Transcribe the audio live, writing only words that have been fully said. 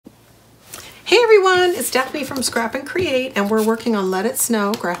Hey everyone, it's Daphne from Scrap and Create, and we're working on Let It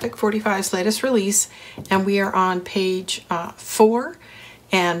Snow, Graphic 45's latest release, and we are on page 4,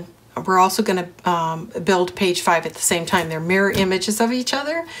 and we're also going to build page 5 at the same time. They're mirror images of each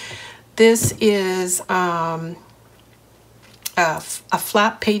other. This is a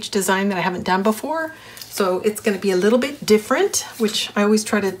flat page design that I haven't done before, so it's going to be a little bit different, which I always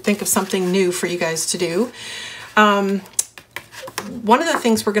try to think of something new for you guys to do. One of the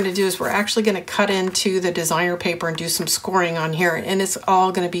things we're going to do is we're actually going to cut into the designer paper and do some scoring on here, and it's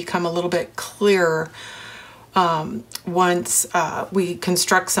all going to become a little bit clearer once we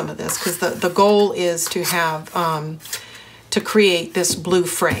construct some of this, because the goal is to have to create this blue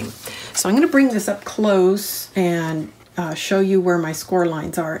frame. So I'm going to bring this up close and show you where my score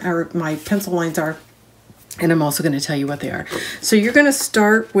lines are, or my pencil lines are, and I'm also going to tell you what they are. So you're going to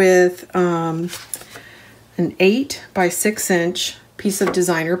start with an 8 by 6 inch piece of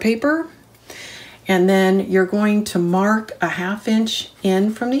designer paper, and then you're going to mark a 1/2 inch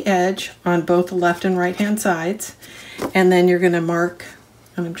in from the edge on both the left and right hand sides, and then you're going to mark,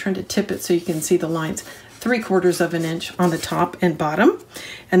 and I'm trying to tip it so you can see the lines, 3/4 of an inch on the top and bottom,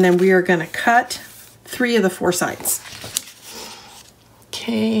 and then we are going to cut 3 of the 4 sides.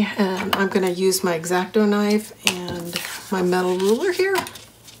 Okay, and I'm going to use my X-Acto knife and my metal ruler here.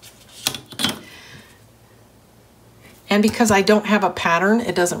 And because I don't have a pattern,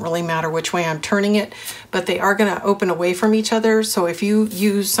 it doesn't really matter which way I'm turning it, but they are going to open away from each other. So if you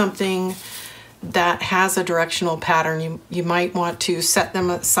use something that has a directional pattern, you might want to set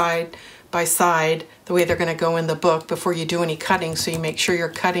them side by side the way they're going to go in the book before you do any cutting, so you make sure you're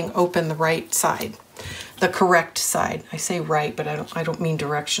cutting open the right side, the correct side. I say right, but I don't mean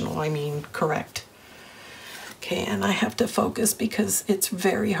directional, I mean correct. Okay, and I have to focus because it's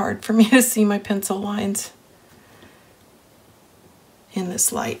very hard for me to see my pencil lines in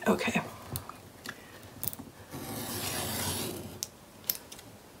this light. Okay.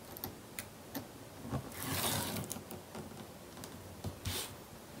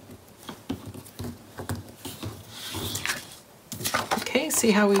 Okay,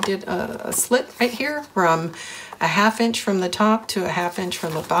 see how we did a slit right here from a 1/2 inch from the top to a 1/2 inch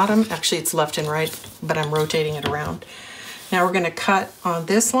from the bottom. Actually, it's left and right, but I'm rotating it around. Now we're going to cut on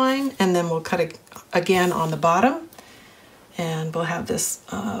this line, and then we'll cut again on the bottom. And we'll have this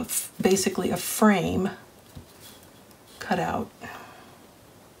basically a frame cut out.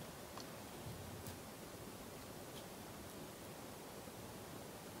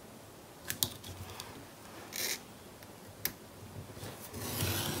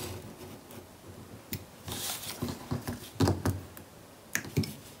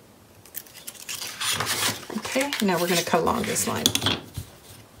 Okay, now we're going to cut along this line.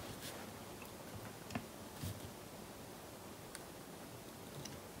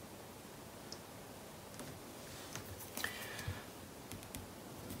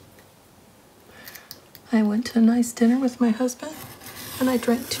 I went to a nice dinner with my husband, and I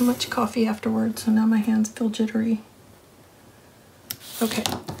drank too much coffee afterwards, so now my hands feel jittery. Okay,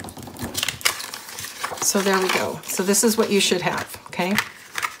 so there we go. So this is what you should have, okay?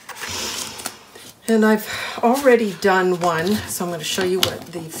 And I've already done one, so I'm going to show you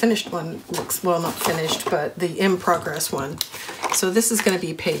what the finished one looks, well, not finished, but the in progress one. So this is going to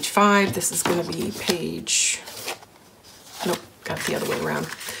be page 5. This is going to be page, nope, got it the other way around.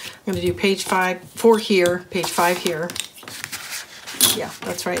 I'm going to do page 4 here, page 5 here. Yeah,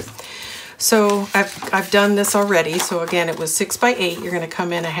 that's right. So I've done this already. So again, it was 6 by 8. You're going to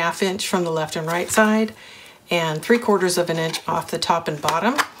come in a 1/2 inch from the left and right side, and 3/4 of an inch off the top and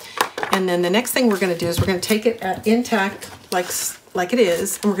bottom. And then the next thing we're going to do is we're going to take it intact like it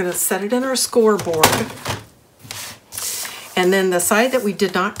is, and we're going to set it in our scoreboard. And then the side that we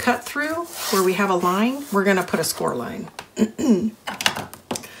did not cut through, where we have a line, we're going to put a score line.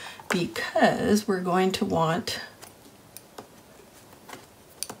 Because we're going to want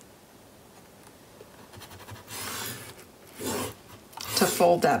to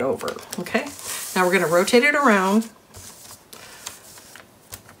fold that over, okay? Now we're going to rotate it around,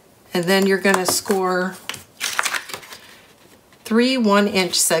 and then you're going to score 3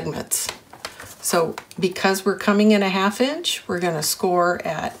 1-inch segments. So because we're coming in a 1/2 inch, we're going to score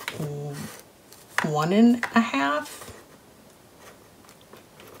at 1.5.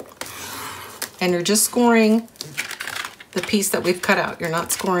 And you're just scoring the piece that we've cut out. You're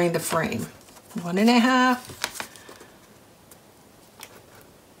not scoring the frame. 1.5,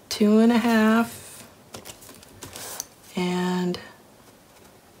 2.5, and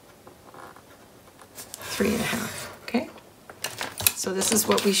 3.5, okay? So this is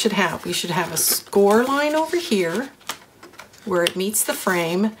what we should have. We should have a score line over here where it meets the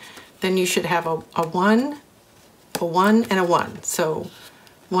frame. then you should have a 1, a 1, and a 1. So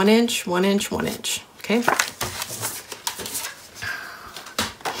 1 inch, 1 inch, 1 inch, okay?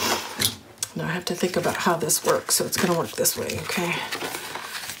 Now I have to think about how this works, so it's gonna work this way, okay?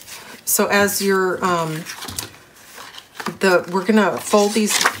 So as you're, we're gonna fold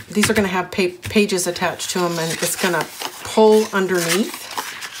these are gonna have pages attached to them, and it's gonna pull underneath.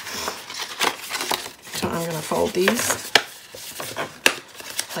 So I'm gonna fold these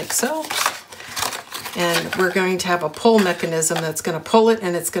like so. And we're going to have a pull mechanism that's gonna pull it,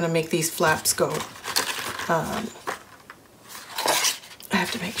 and it's gonna make these flaps go. I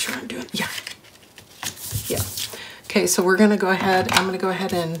have to make sure I'm doing, yeah. Okay, so we're gonna go ahead, I'm gonna go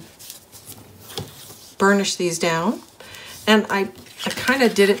ahead and burnish these down. And I kind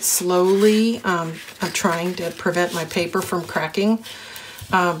of did it slowly. I'm trying to prevent my paper from cracking.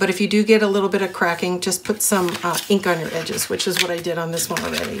 But if you do get a little bit of cracking, just put some ink on your edges, which is what I did on this one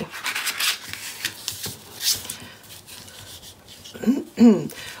already.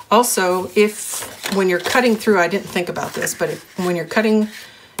 Also, when you're cutting through, I didn't think about this, but when you're cutting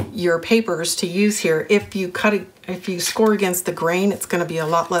your papers to use here, if you score against the grain, it's going to be a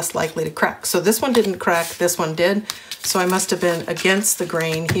lot less likely to crack. So this one didn't crack, this one did. So I must have been against the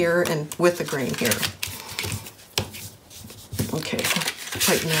grain here and with the grain here. Okay,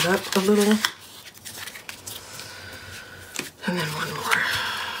 tighten that up a little. And then one more.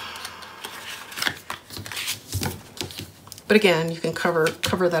 But again, you can cover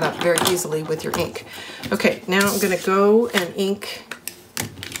that up very easily with your ink. Okay, now I'm gonna go and ink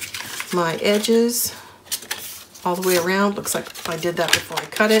my edges all the way around. Looks like I did that before I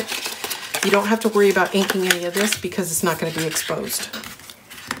cut it. You don't have to worry about inking any of this because it's not going to be exposed.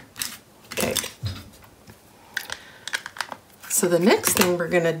 Okay. So the next thing we're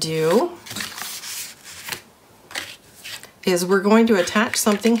going to do is we're going to attach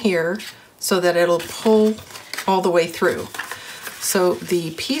something here so that it'll pull all the way through. So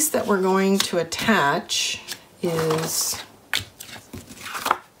the piece that we're going to attach is,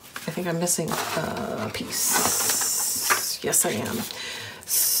 I think I'm missing a piece. Yes, I am.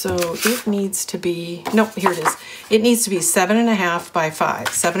 So it needs to be, no, here it is. It needs to be 7.5 by 5,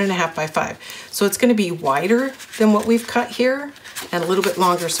 7.5 by 5. So it's going to be wider than what we've cut here and a little bit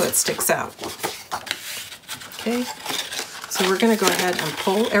longer so it sticks out. Okay, so we're going to go ahead and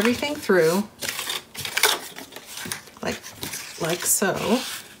pull everything through like so.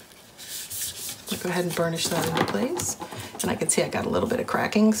 I'll go ahead and burnish that into place. And I can see I got a little bit of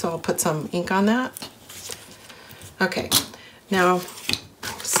cracking, so I'll put some ink on that. Okay, now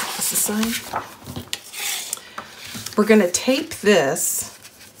set this aside. We're going to tape this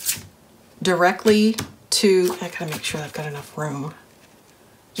directly to, I gotta make sure I've got enough room.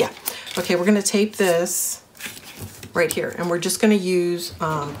 Yeah, okay, we're going to tape this right here, and we're just going to use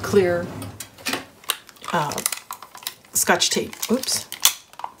clear Scotch tape. Oops,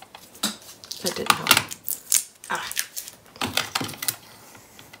 that didn't help.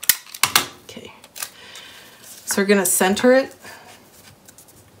 Okay, so we're going to center it.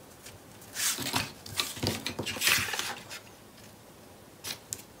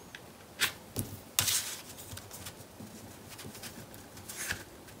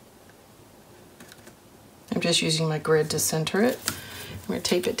 I'm just using my grid to center it. I'm going to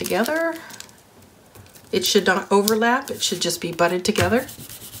tape it together. It should not overlap. It should just be butted together.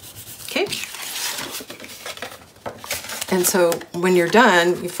 Okay. And so when you're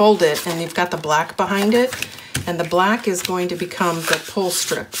done, you fold it and you've got the black behind it, and the black is going to become the pull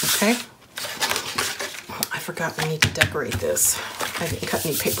strip, okay? Oh, I forgot we need to decorate this. I didn't cut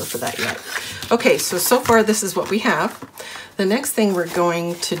any paper for that yet. Okay, so far this is what we have. The next thing we're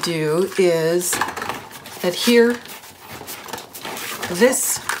going to do is adhere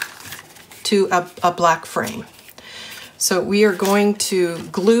this to a black frame. So we are going to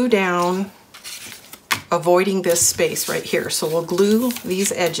glue down, avoiding this space right here. So we'll glue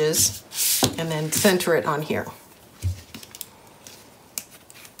these edges and then center it on here.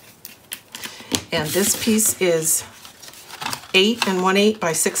 And this piece is 8 1/8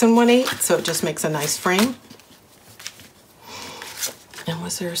 by 6 1/8, so it just makes a nice frame. And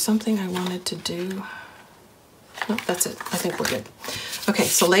was there something I wanted to do? No, that's it. I think we're good. Okay,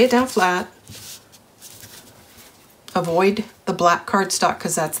 so lay it down flat. Avoid the black cardstock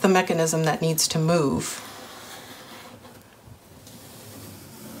because that's the mechanism that needs to move.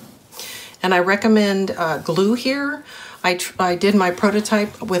 And I recommend glue here. I did my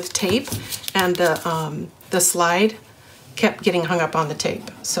prototype with tape, and the slide kept getting hung up on the tape.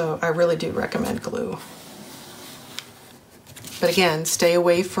 So I really do recommend glue. But again, stay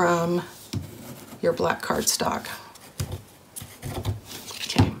away from your black cardstock.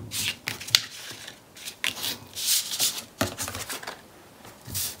 Okay.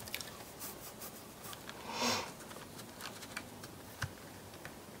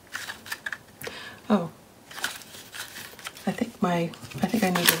 I think I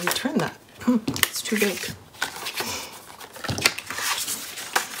need to retrim that. It's too big.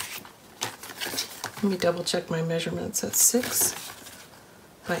 Let me double check my measurements. That's 6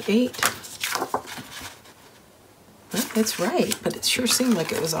 by 8. Well, it's right, but it sure seemed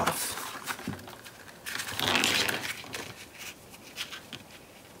like it was off.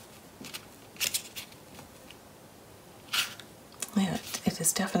 Yeah, it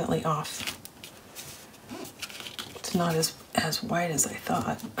is definitely off. It's not as wide as I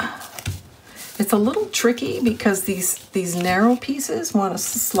thought. It's a little tricky because these narrow pieces want to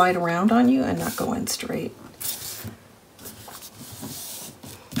slide around on you and not go in straight.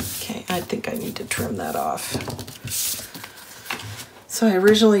 Okay, I think I need to trim that off. So I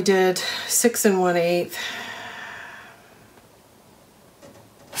originally did 6 1/8,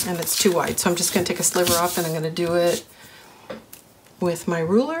 and it's too wide. So I'm just going to take a sliver off, and I'm going to do it with my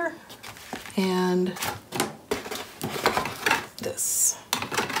ruler and this.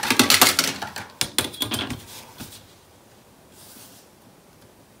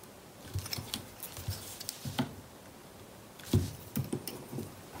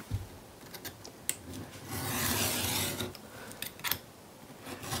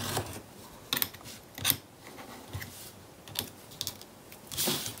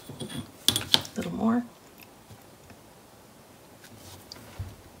 A little more.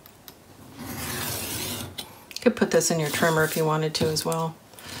 You could put this in your trimmer if you wanted to as well.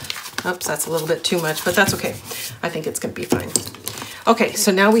 Oops, that's a little bit too much, but that's okay. I think it's going to be fine. Okay,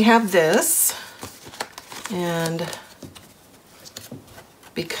 so now we have this, and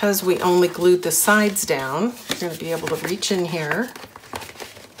because we only glued the sides down, you're going to be able to reach in here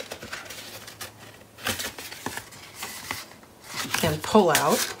and pull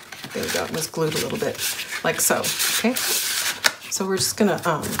out. There we go, it was glued a little bit, like so, okay? So we're just going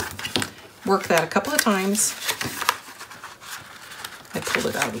to work that a couple of times. I pulled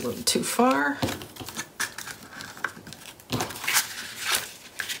it out a little too far.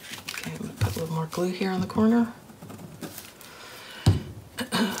 Okay, I'm going to put a little more glue here on the corner.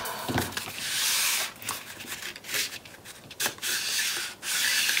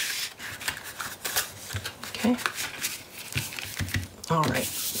 Okay. All right,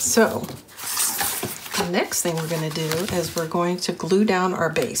 so the next thing we're going to do is we're going to glue down our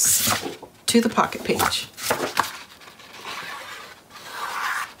base to the pocket page.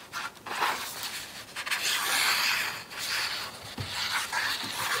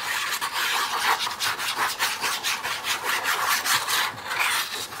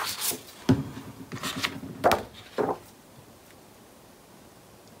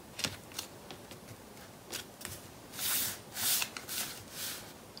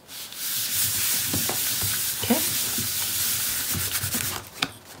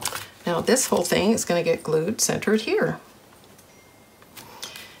 Now this whole thing is going to get glued centered here.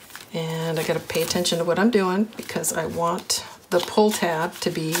 And I got to pay attention to what I'm doing because I want the pull tab to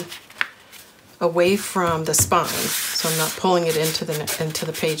be away from the spine, so I'm not pulling it into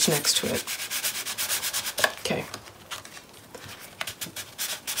the page next to it. Okay.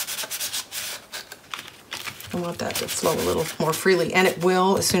 I want that to flow a little more freely, and it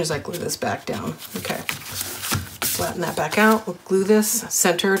will as soon as I glue this back down. Okay. Flatten that back out. We'll glue this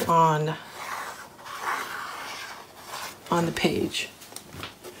centered on the page.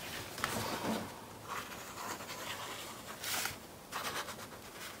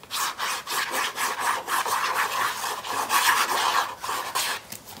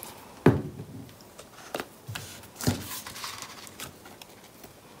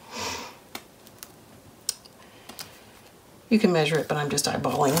 You can measure it, but I'm just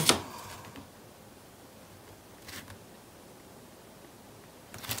eyeballing.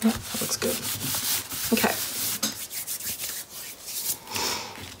 Yep, that looks good. Okay.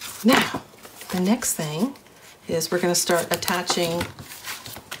 Now, the next thing is we're going to start attaching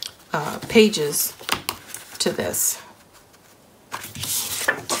pages to this.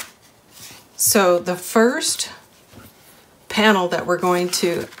 So the first panel that we're going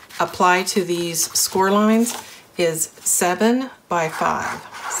to apply to these score lines is 7 by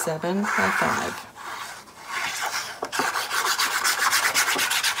 5. 7 by 5.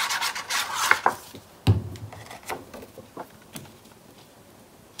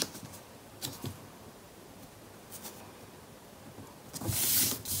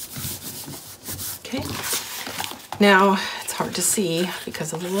 Okay. Now, it's hard to see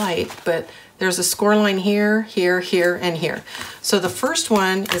because of the light, but there's a score line here, here, here, and here. So the first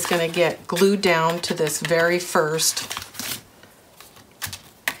one is going to get glued down to this very first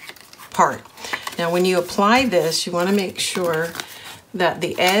part. Now when you apply this, you want to make sure that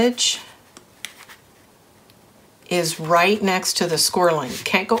the edge is right next to the score line. You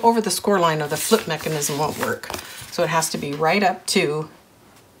can't go over the score line or the flip mechanism won't work. So it has to be right up to,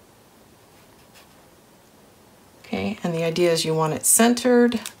 okay, and the idea is you want it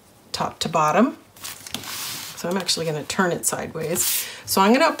centered, top to bottom. So I'm actually going to turn it sideways. So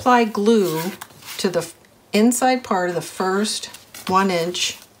I'm going to apply glue to the inside part of the first 1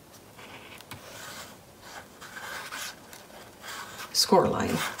 inch score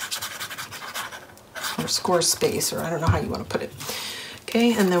line, or score space, or I don't know how you want to put it.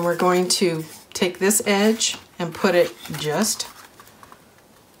 Okay, and then we're going to take this edge and put it just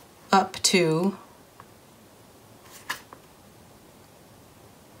up to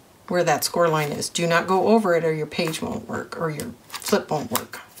where that score line is. Do not go over it or your page won't work, or your flip won't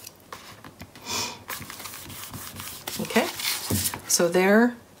work. Okay, so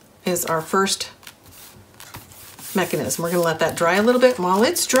there is our first mechanism. We're going to let that dry a little bit. And while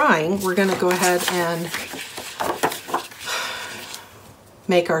it's drying, we're going to go ahead and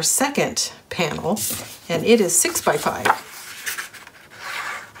make our second panel, and it is 6 by 5.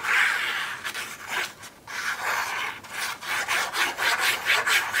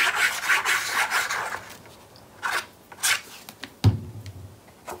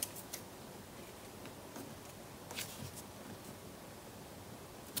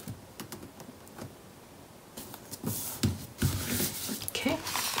 Okay,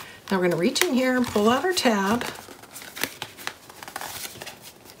 now we're going to reach in here and pull out our tab.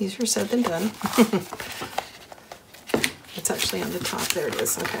 Easier said than done. It's actually on the top. There it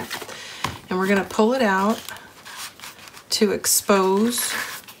is. Okay. And we're going to pull it out to expose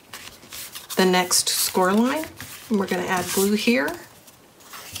the next score line. And we're going to add glue here.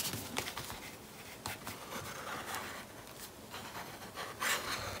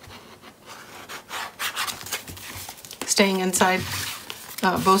 Staying inside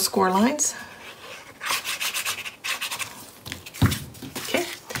both score lines.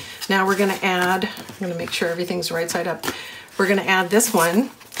 Now we're going to add, I'm going to make sure everything's right side up. We're going to add this one.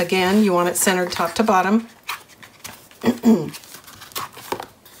 Again, you want it centered top to bottom.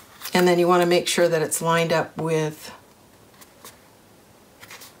 And then you want to make sure that it's lined up with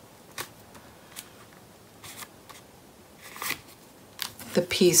the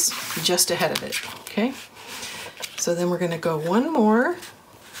piece just ahead of it, okay? So then we're going to go one more.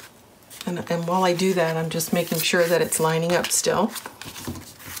 And while I do that, I'm just making sure that it's lining up still.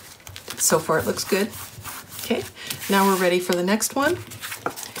 So far it looks good. Okay, now we're ready for the next one.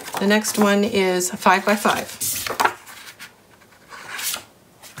 The next one is 5 by 5.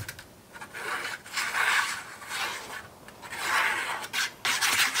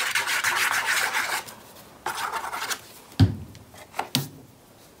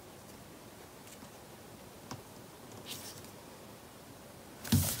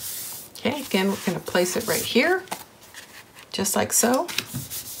 Okay, again, we're going to place it right here, just like so.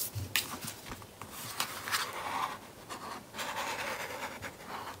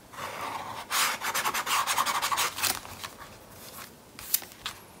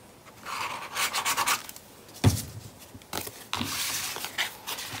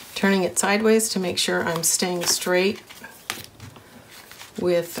 Turning it sideways to make sure I'm staying straight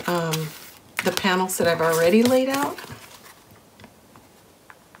with the panels that I've already laid out.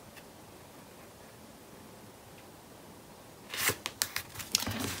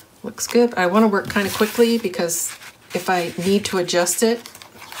 Looks good. I want to work kind of quickly because if I need to adjust it,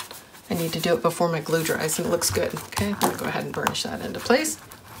 I need to do it before my glue dries, and it looks good. Okay, I'm going to go ahead and burnish that into place.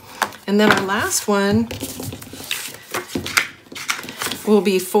 And then our last one will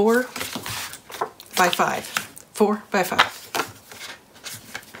be 4 by 5. 4 by 5.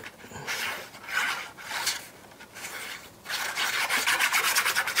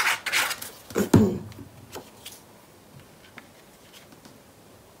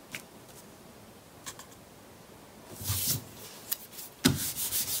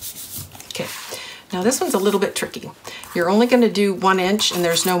 Okay, now this one's a little bit tricky. You're only going to do 1 inch and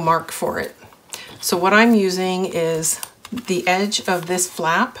there's no mark for it. So what I'm using is the edge of this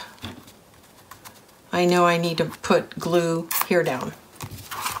flap. I know I need to put glue here down.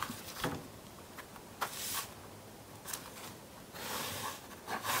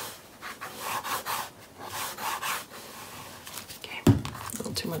 Okay, a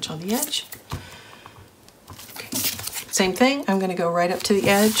little too much on the edge. Okay. Same thing, I'm going to go right up to the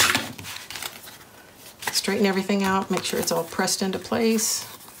edge, straighten everything out, make sure it's all pressed into place.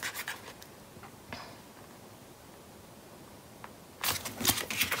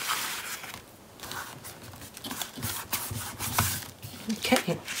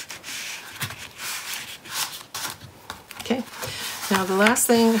 Okay. Okay. Now the last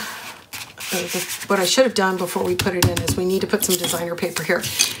thing what I should have done before we put it in is we need to put some designer paper here.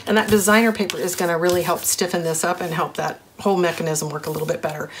 And that designer paper is going to really help stiffen this up and help that whole mechanism work a little bit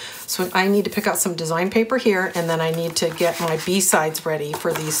better. So I need to pick out some design paper here, and then I need to get my B-sides ready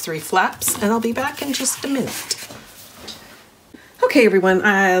for these 3 flaps, and I'll be back in just a minute. Okay, everyone,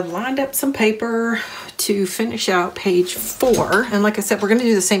 I lined up some paper to finish out page 4. And like I said, we're going to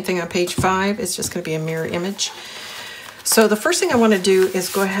do the same thing on page 5. It's just going to be a mirror image. So the first thing I want to do is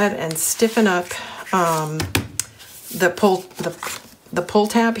go ahead and stiffen up the pull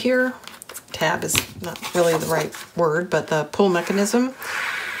tab here. Tab is not really the right word, but the pull mechanism.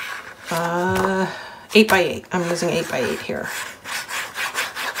 8x8. I'm using 8x8 here.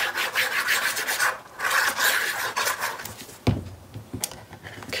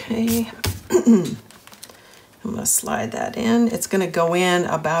 Okay. I'm going to slide that in. It's going to go in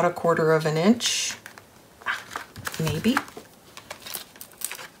about 1/4 of an inch. Maybe.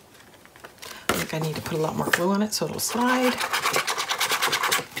 I think I need to put a lot more glue on it so it'll slide.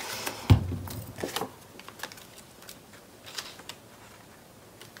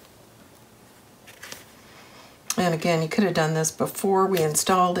 And again, you could have done this before we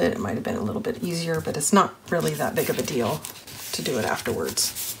installed it. It might have been a little bit easier, but it's not really that big of a deal to do it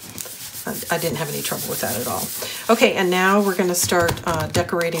afterwards. I didn't have any trouble with that at all. Okay, and now we're going to start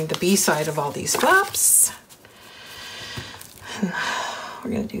decorating the B side of all these flaps. We're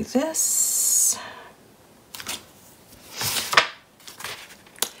going to do this.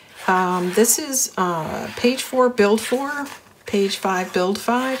 This is page 4, build 4, page 5, build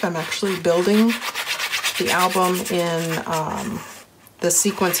 5. I'm actually building the album in the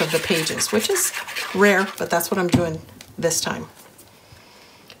sequence of the pages, which is rare, but that's what I'm doing this time.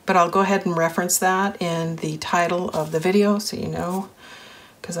 But I'll go ahead and reference that in the title of the video so you know,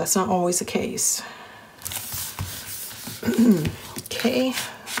 because that's not always the case. Okay.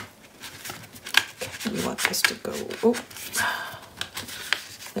 We want this to go, oh,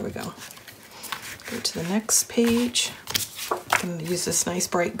 there we go. Go to the next page. I'm going to use this nice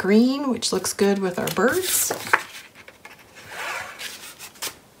bright green, which looks good with our birds.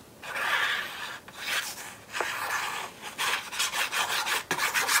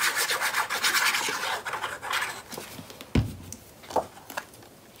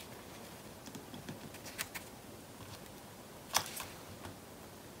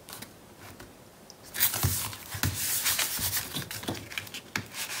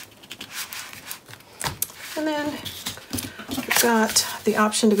 And then we've got the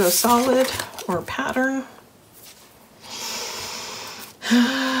option to go solid or pattern.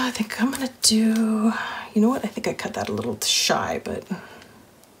 I think I'm gonna do, you know what? I think I cut that a little shy, but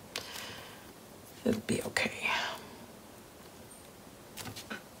it'll be okay.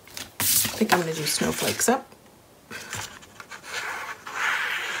 I think I'm gonna do snowflakes up.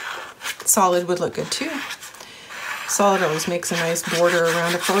 Solid would look good too. Solid always makes a nice border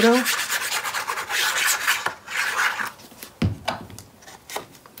around a photo.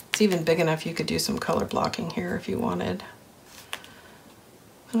 Even big enough you could do some color blocking here if you wanted.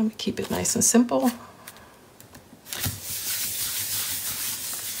 I'm going to keep it nice and simple.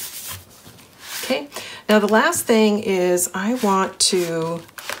 Okay, now the last thing is I want to,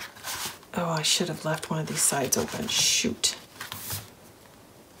 oh, I should have left one of these sides open, shoot.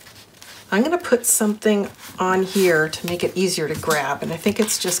 I'm going to put something on here to make it easier to grab, and I think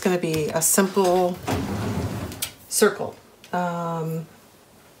it's just going to be a simple circle.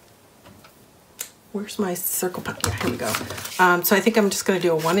 Where's my circle punch? Yeah, here we go. So I think I'm just going to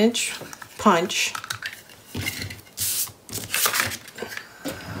do a 1-inch punch.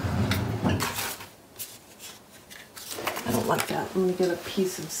 I don't like that. I'm going to get a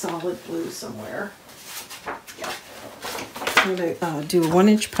piece of solid glue somewhere. Yeah. I'm going to do a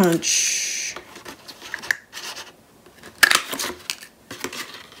 1-inch punch.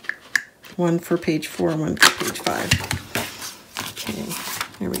 One for page 4 and one for page 5. Okay,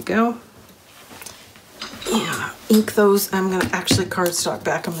 there we go. Yeah, ink those. I'm going to actually cardstock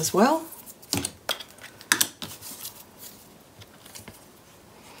back them as well.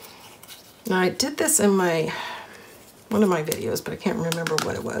 Now I did this in one of my videos, but I can't remember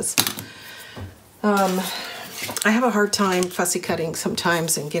what it was. I have a hard time fussy cutting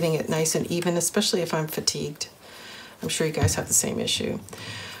sometimes and getting it nice and even, especially if I'm fatigued. I'm sure you guys have the same issue.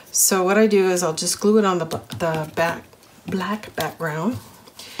 So what I do is I'll just glue it on the black background.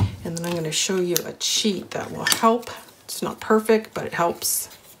 And then I'm going to show you a cheat that will help. It's not perfect, but it helps.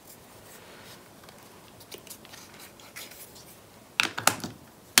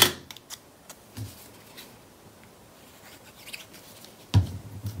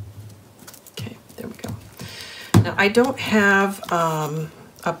 Okay, there we go. Now I don't have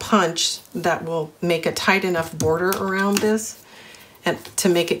a punch that will make a tight enough border around this and to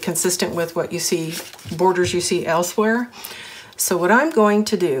make it consistent with what you see, borders you see elsewhere. So what I'm going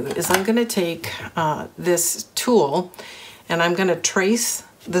to do is I'm going to take this tool and I'm going to trace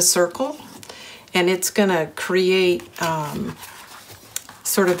the circle, and it's going to create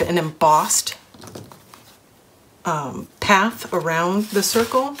sort of an embossed path around the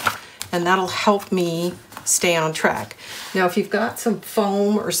circle, and that'll help me stay on track. Now, if you've got some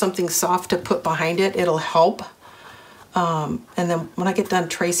foam or something soft to put behind it, it'll help. And then when I get done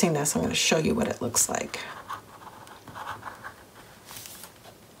tracing this, I'm going to show you what it looks like.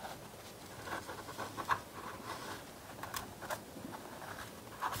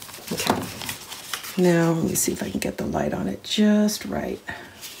 Okay. Now, let me see if I can get the light on it just right.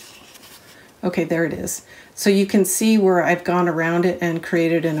 Okay, there it is. So you can see where I've gone around it and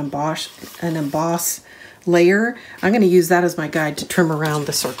created an emboss layer. I'm going to use that as my guide to trim around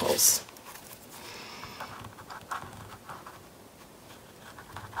the circles.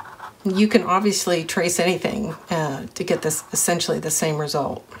 You can obviously trace anything to get this essentially the same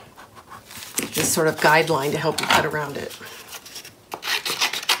result. This sort of guideline to help you cut around it.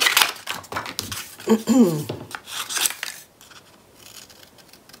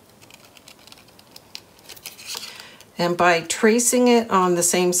 And by tracing it on the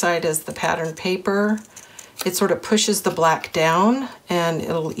same side as the pattern paper, it sort of pushes the black down, and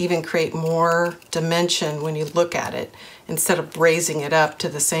it'll even create more dimension when you look at it, instead of raising it up to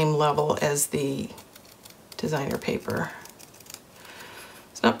the same level as the designer paper.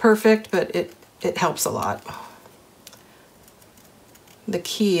 It's not perfect, but it helps a lot. The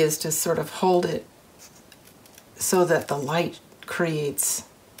key is to sort of hold it so that the light creates,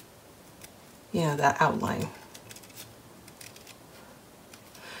 you know, that outline.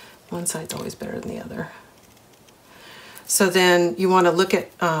 One side's always better than the other. So then you want to look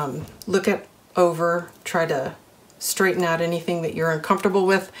at over, try to straighten out anything that you're uncomfortable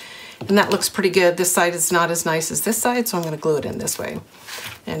with. And that looks pretty good. This side is not as nice as this side, so I'm going to glue it in this way.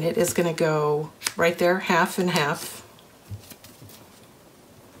 And it is going to go right there, half and half.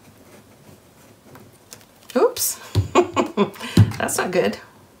 Oops, that's not good.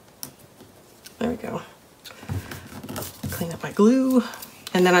 There we go. Clean up my glue.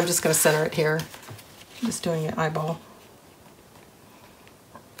 And then I'm just going to center it here. Just doing an eyeball.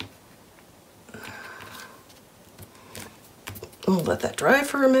 And we'll let that dry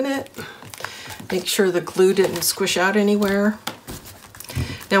for a minute. Make sure the glue didn't squish out anywhere.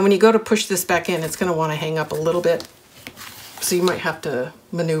 Now when you go to push this back in, it's going to want to hang up a little bit. So you might have to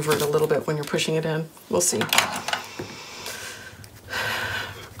maneuver it a little bit when you're pushing it in. We'll see.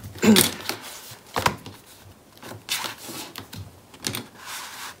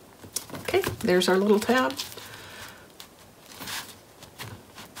 Okay, there's our little tab.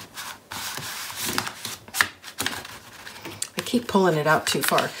 I keep pulling it out too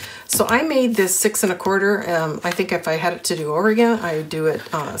far. So I made this 6 1/4. I think if I had it to do over again, I would do it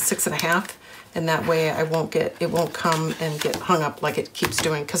 6 1/2. And that way it won't come and get hung up like it keeps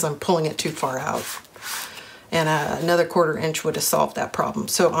doing, because I'm pulling it too far out. And another 1/4 inch would have solved that problem.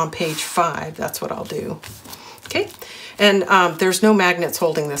 So on page 5, that's what I'll do. Okay, and there's no magnets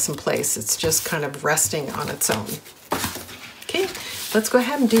holding this in place. It's just kind of resting on its own. Okay, let's go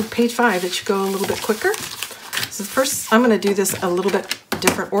ahead and do page 5. It should go a little bit quicker. So first, I'm going to do this a little bit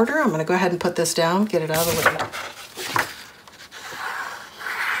different order. I'm going to go ahead and put this down, get it out of the way.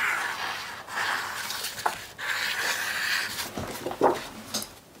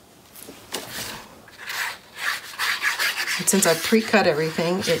 And since I pre-cut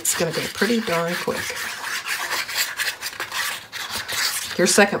everything, it's going to go pretty darn quick. Your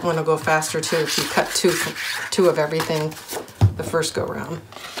second one will go faster too if you cut two of everything the first go round.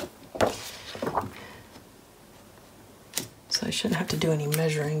 So I shouldn't have to do any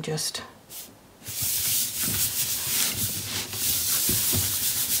measuring, just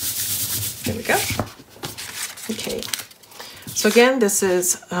there we go. Okay, so again, this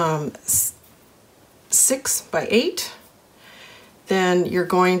is 6 by 8. Then you're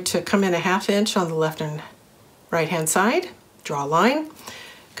going to come in a 1/2 inch on the left and right hand side, draw a line,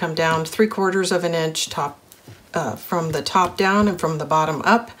 come down 3/4 of an inch from the top down and from the bottom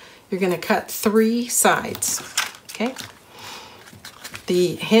up. You're going to cut 3 sides. Okay.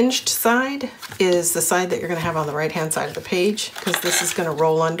 The hinged side is the side that you're going to have on the right hand side of the page, because this is going to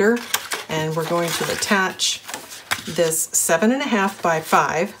roll under, and we're going to attach this 7 1/2 by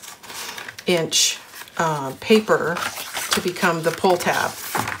 5 inch paper to become the pull tab.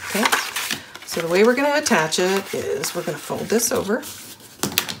 Okay, so the way we're going to attach it is we're going to fold this over,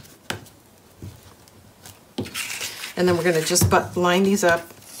 And then we're going to just line these up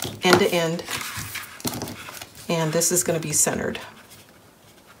end to end. And this is going to be centered.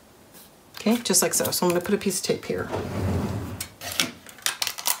 Okay, just like so. So I'm going to put a piece of tape here.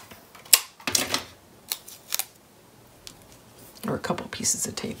 Or a couple pieces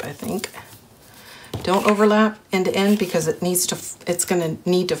of tape, I think. Don't overlap end to end because it's going to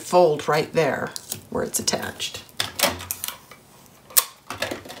need to fold right there where it's attached.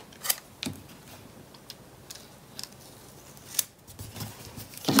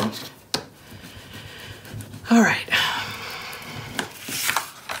 All right.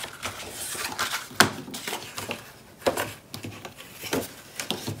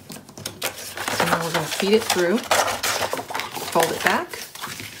 So now we're going to feed it through, fold it back,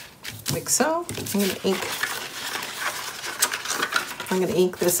 like so. I'm going to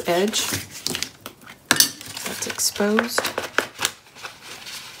ink this edge that's exposed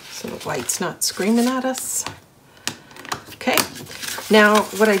so the white's not screaming at us. Okay. Now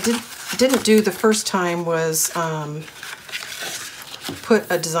what I didn't do the first time was put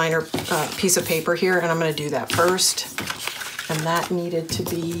a designer piece of paper here, and I'm going to do that first. And that needed to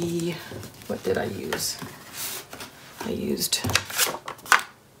be, what did I use? I used,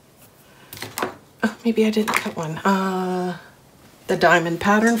 oh, maybe I didn't cut one. The diamond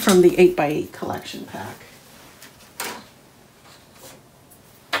pattern from the 8x8 collection pack.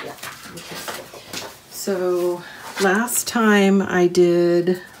 Yeah, okay. So last time I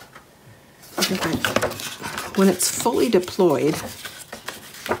did, when it's fully deployed,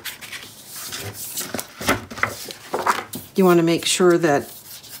 you want to make sure that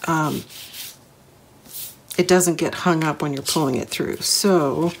it doesn't get hung up when you're pulling it through.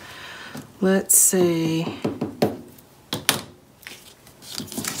 So let's say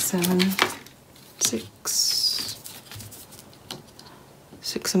 7, 6,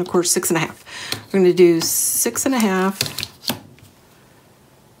 6 1/4, 6.5. We're going to do 6.5.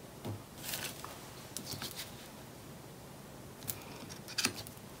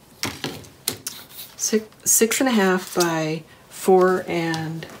 6.5 by 4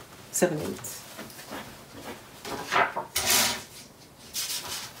 7/8.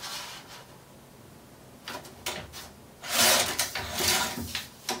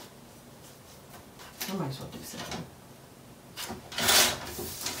 I might as well do 7.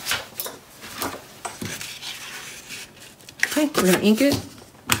 Okay, we're going to ink it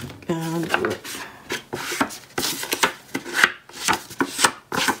and do it.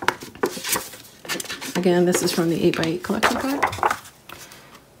 Again, this is from the 8x8 collection pack.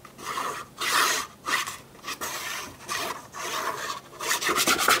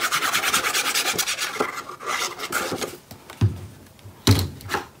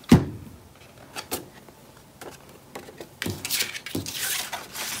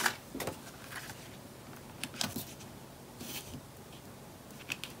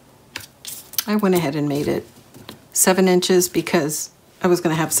 I went ahead and made it 7 inches because I was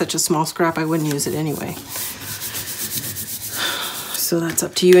going to have such a small scrap I wouldn't use it anyway. So that's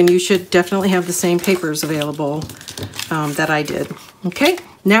up to you, and you should definitely have the same papers available that I did. Okay,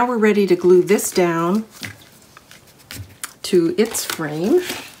 now we're ready to glue this down to its frame,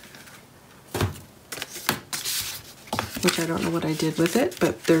 which I don't know what I did with it,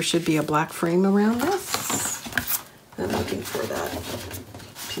 but there should be a black frame around this. I'm looking for that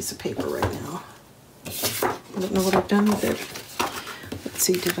piece of paper right now. I don't know what I've done with it. Let's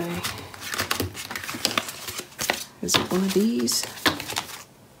see, is it one of these?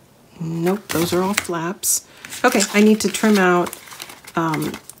 Nope, those are all flaps. Okay, I need to trim out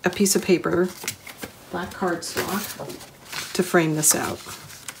a piece of paper, black cardstock, to frame this out.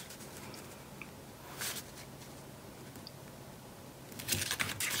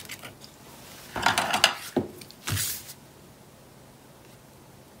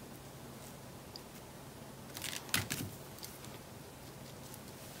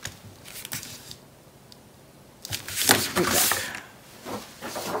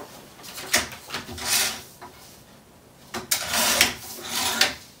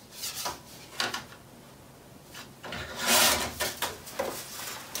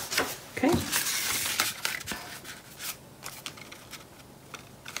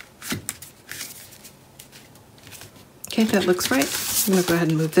 Okay, that looks right. I'm going to go ahead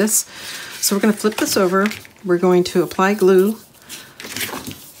and move this. So we're going to flip this over. We're going to apply glue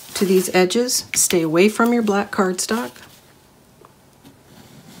to these edges. Stay away from your black cardstock.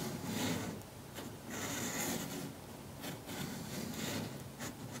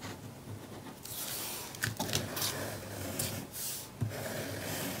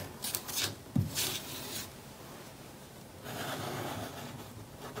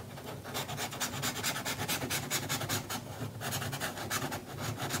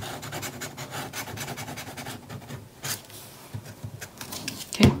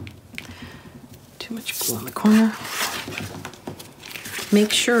 Too much glue on the corner.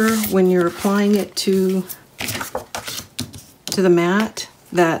 Make sure when you're applying it to the mat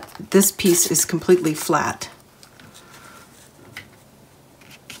that this piece is completely flat.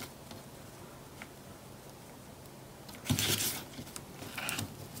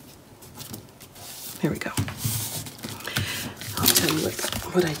 There we go. I'll tell you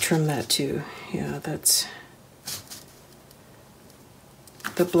what I trim that to. Yeah, that's...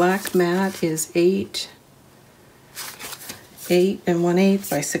 The black mat is 8 1/8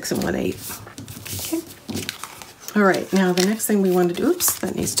 by 6 1/8. Okay. All right, now the next thing we want to do, oops,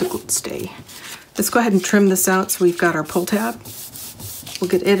 that needs to stay. Let's go ahead and trim this out so we've got our pull tab. We'll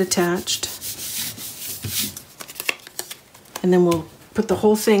get it attached. And then we'll put the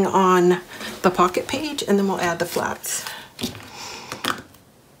whole thing on the pocket page, and then we'll add the flats.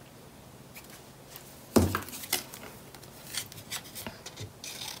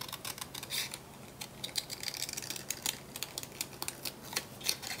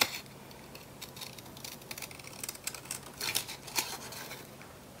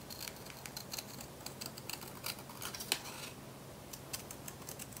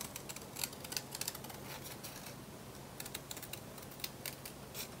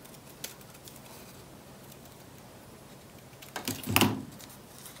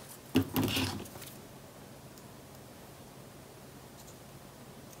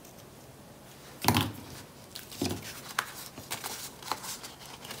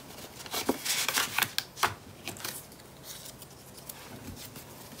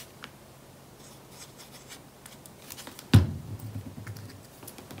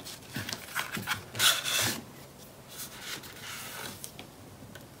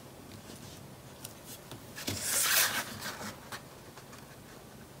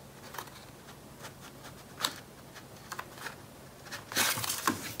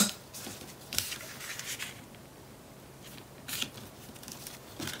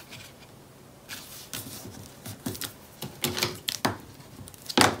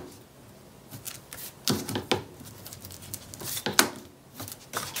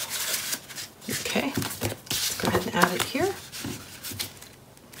 Okay, let's go ahead and add it here.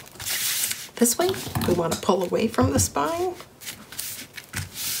 This way, we want to pull away from the spine.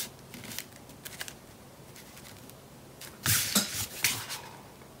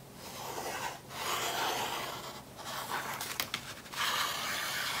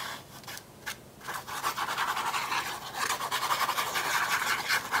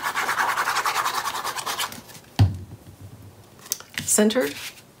 Centered.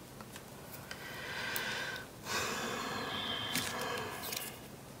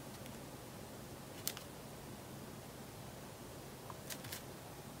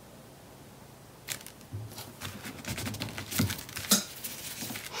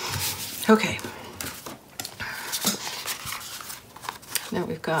 Okay, now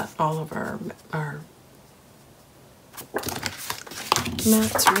we've got all of our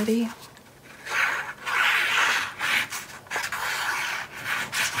mats ready.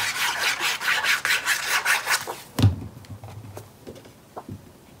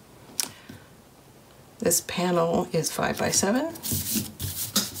 This panel is 5 by 7.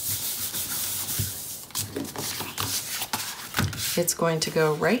 It's going to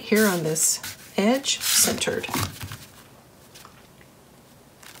go right here on this edge, centered.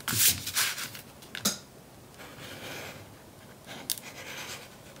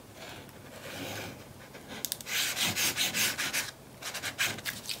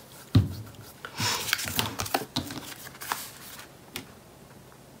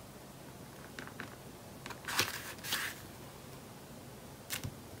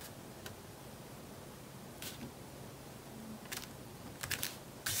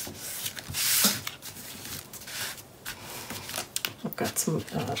 I've got some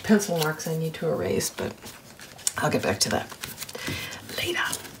pencil marks I need to erase, but I'll get back to that later.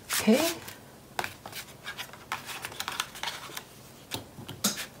 Okay.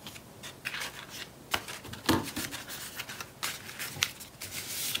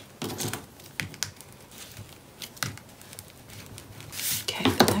 Okay,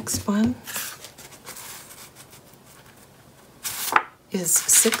 the next one is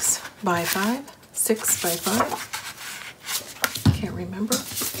 6 by 5. 6 by 5. Can't remember.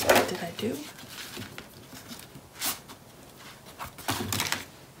 What did I do?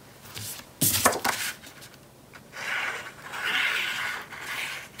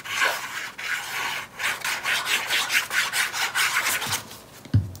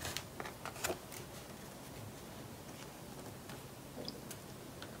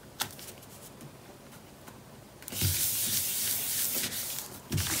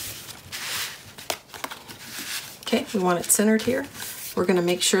 Okay, we want it centered here. We're going to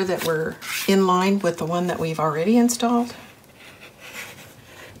make sure that we're in line with the one that we've already installed.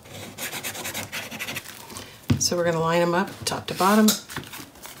 So we're going to line them up top to bottom.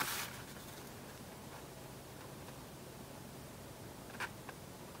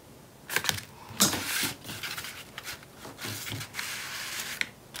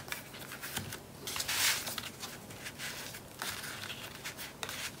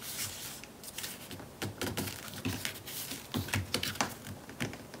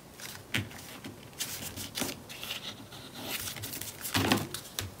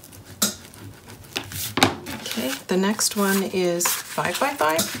 Okay, the next one is 5 by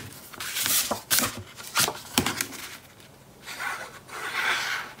 5.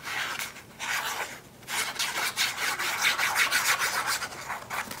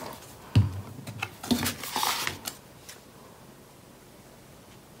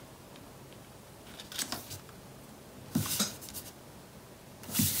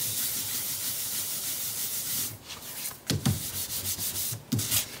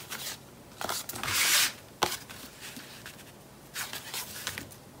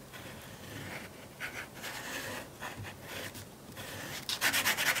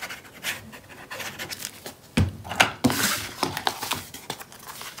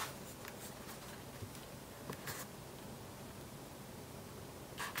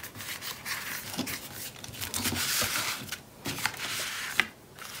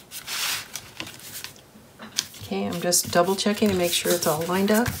 Okay, I'm just double checking to make sure it's all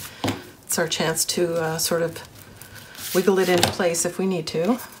lined up. It's our chance to sort of wiggle it into place if we need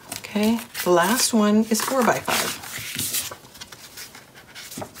to. Okay, the last one is 4 by 5.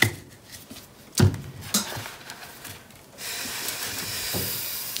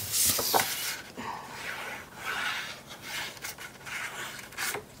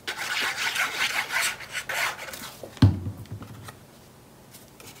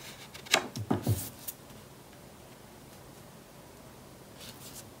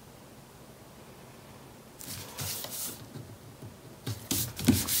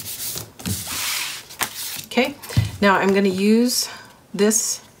 Okay, now I'm going to use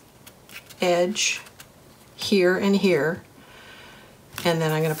this edge here and here, and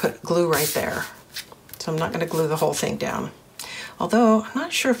then I'm going to put glue right there. So I'm not going to glue the whole thing down. Although I'm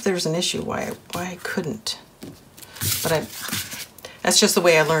not sure if there's an issue why I couldn't. But that's just the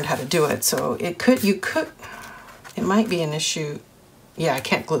way I learned how to do it. So it might be an issue. Yeah, I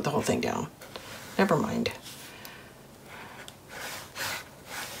can't glue the whole thing down. Never mind.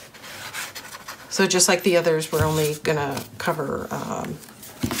 So just like the others, we're only gonna cover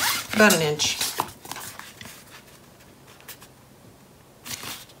about an inch.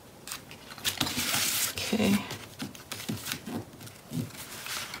 Okay.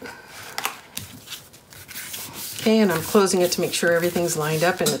 Okay, and I'm closing it to make sure everything's lined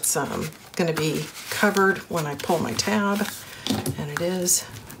up and it's gonna be covered when I pull my tab, and it is.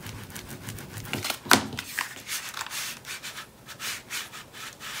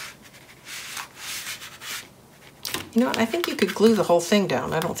 You know what, I think you could glue the whole thing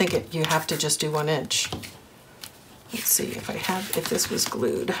down. I don't think you have to just do 1 inch. Let's see if this was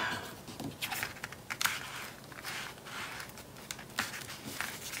glued.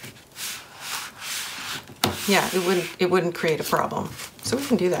 Yeah, it wouldn't create a problem. So we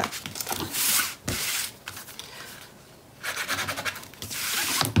can do that.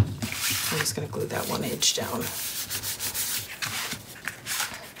 I'm just gonna glue that 1 edge down.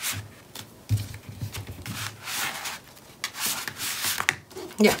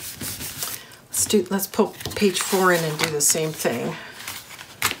 Yeah, let's pull page 4 in and do the same thing.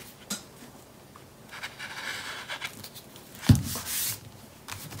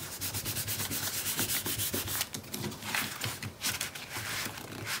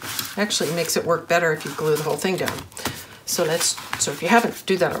 Actually, it makes it work better if you glue the whole thing down. So if you haven't,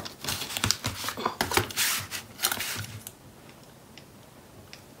 do that.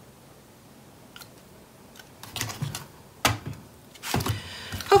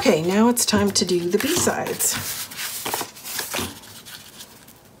 Okay, now it's time to do the B-sides.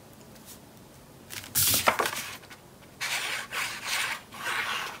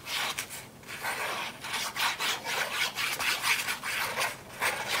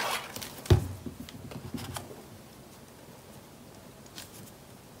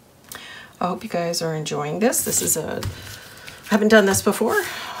 I hope you guys are enjoying this. I haven't done this before.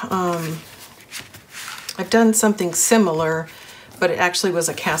 I've done something similar, but it actually was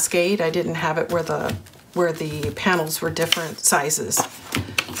a cascade. I didn't have it where the panels were different sizes.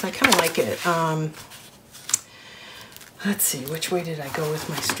 So I kind of like it. Let's see, which way did I go with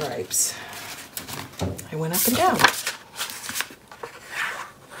my stripes? I went up and down.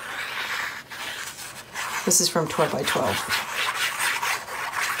 This is from 12 by 12.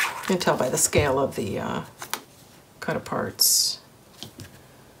 You can tell by the scale of the cut aparts.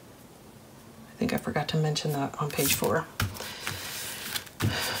 I think I forgot to mention that on page 4.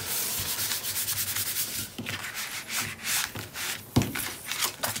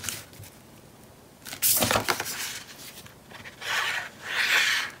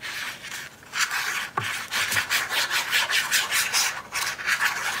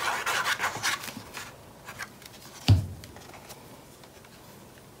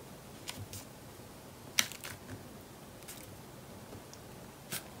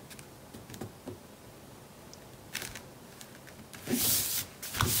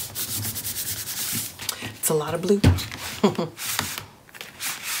 It's a lot of blue.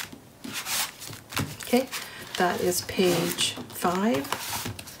 Okay, that is page 5,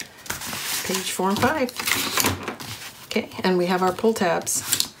 page 4 and 5. Okay, and we have our pull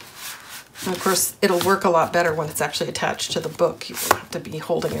tabs. And of course, it'll work a lot better when it's actually attached to the book. You won't have to be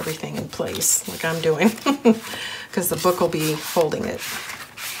holding everything in place like I'm doing, because the book will be holding it.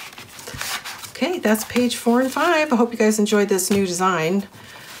 Okay, that's page 4 and 5. I hope you guys enjoyed this new design.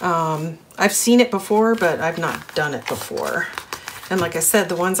 I've seen it before, but I've not done it before. And like I said,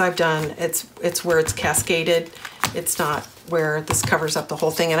 the ones I've done, it's where it's cascaded. It's not where this covers up the whole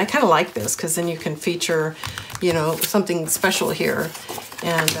thing. And I kind of like this because then you can feature, you know, something special here.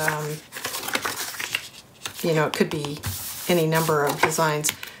 And, you know, it could be any number of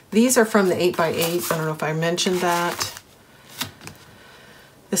designs. These are from the 8x8. I don't know if I mentioned that.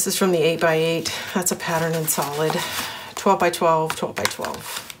 This is from the 8x8. That's a pattern in solid. 12 by 12, 12 by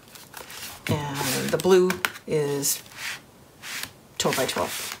 12. And the blue is 12 by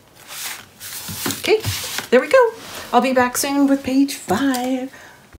 12. Okay, there we go. I'll be back soon with page 5.